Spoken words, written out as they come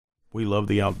We love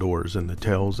the outdoors and the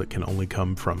tales that can only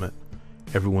come from it.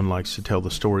 Everyone likes to tell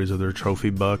the stories of their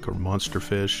trophy buck or monster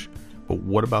fish, but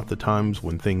what about the times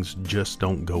when things just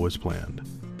don't go as planned?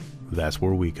 That's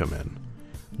where we come in.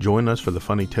 Join us for the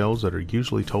funny tales that are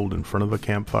usually told in front of a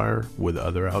campfire with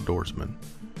other outdoorsmen.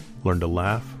 Learn to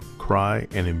laugh, cry,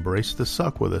 and embrace the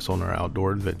suck with us on our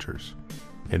outdoor adventures.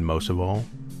 And most of all,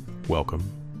 welcome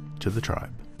to the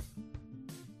tribe.